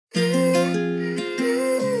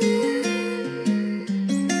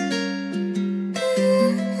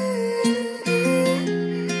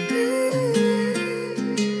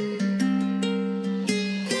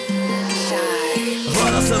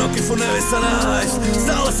nájsť,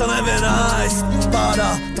 stále sa nevie nájsť. Páda,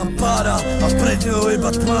 tam páda a pred ňou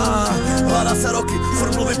iba tma. Hľadá sa roky,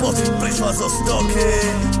 furt mluví pocit, prišla zo stoky.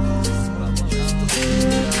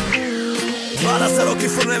 Hľadá sa roky,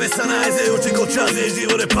 furt nevie sa nájsť, jej utekol čas, jej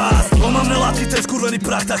život je pás. Omamné látky, ten skurvený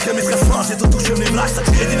prach, tá chemická sláž, je to duševný vrah,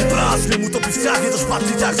 stačí jediný prás. V ňom utopí vzťah, je to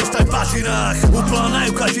špatný ťah, zostaj v bažinách. Úplná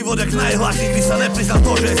najuka, život jak najhlak, nikdy sa neprizná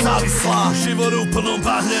to, že je závislá. Život v úplnom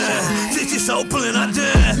bahne, cítiš sa úplne na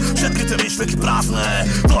dne. Všetky tie myšlenky prázdne,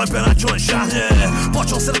 dojbe na čo len šahne. Po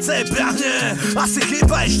čom srdce je priahne, asi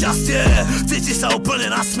chýba je šťastie. Cítiš sa úplne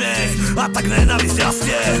na smiech, a tak nenávisť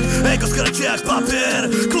jasne. Ego skrčí jak papier,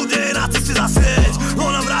 kľudne je na ceste zasvieť.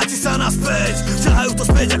 Ona vráti sa naspäť, ťahajú to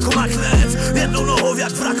späť ako magnet. Jednou nohou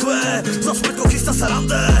jak v rakve, zo smrťkou chystá sa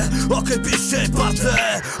rande. Okej, píšte jej parte,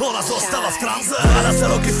 ona zostáva v tranze. Hľadá sa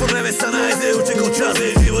roky, furt nevie sa nájsť, jej utekol čas,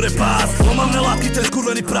 jej život je pás. Omamné látky, ten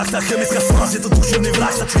skurvený prach, tá chemická sláž, je to duševný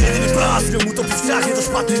vrah, stačí jediný prás. V ňom utopí vzťah, je to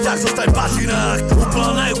špatný ťah, zostaj v bažinách.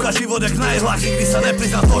 Úplná najuka, život jak najhlak, nikdy sa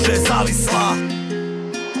neprizná to, že je závislá.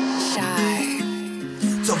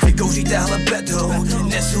 Co vykouříte hlebetou,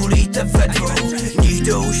 nezulíte vedou.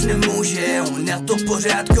 Nikdo už nemůže, ona to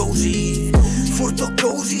pořád kouří. Furt to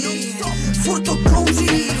kouří, furt to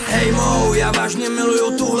kouří. Hej mou, já vážně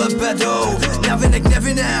miluju tuhle bedou. Navinek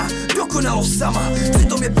nevinná, dokonalost sama,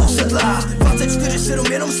 přitom je posedlá.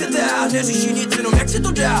 24/7 jenom se dá, neřeší nic, jenom jak se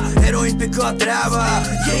to dá. Heroin, piko a tráva,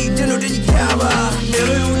 její denodenní káva.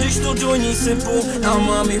 Miluju, když to do ní sypu a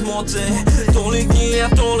mám jich moci. Tolik dní a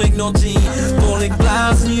tolik nocí, tolik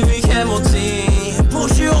bláznivých emocí.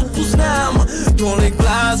 Bože, odpust nám, tolik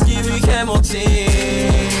bláznivých emocí.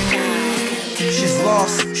 She's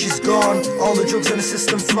lost, she's gone, all the drugs in the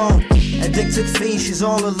system flow. Addicted fiend, she's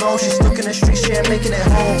all alone, she's stuck in the streets, she ain't making it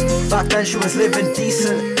home. Back then she was living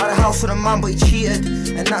decent, had a house with a man but he cheated,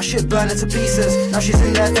 and that shit burned her to pieces. Now she's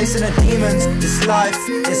in there facing her demons. This life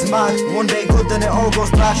is mad, one day good then it all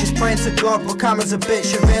goes bad. She's praying to God but Cameron's a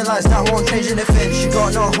bitch, she realised that won't change anything. She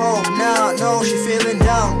got no hope, nah, no, she feeling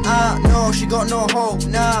down. No, she got no hope,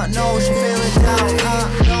 nah, no, she feeling down.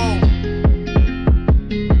 No.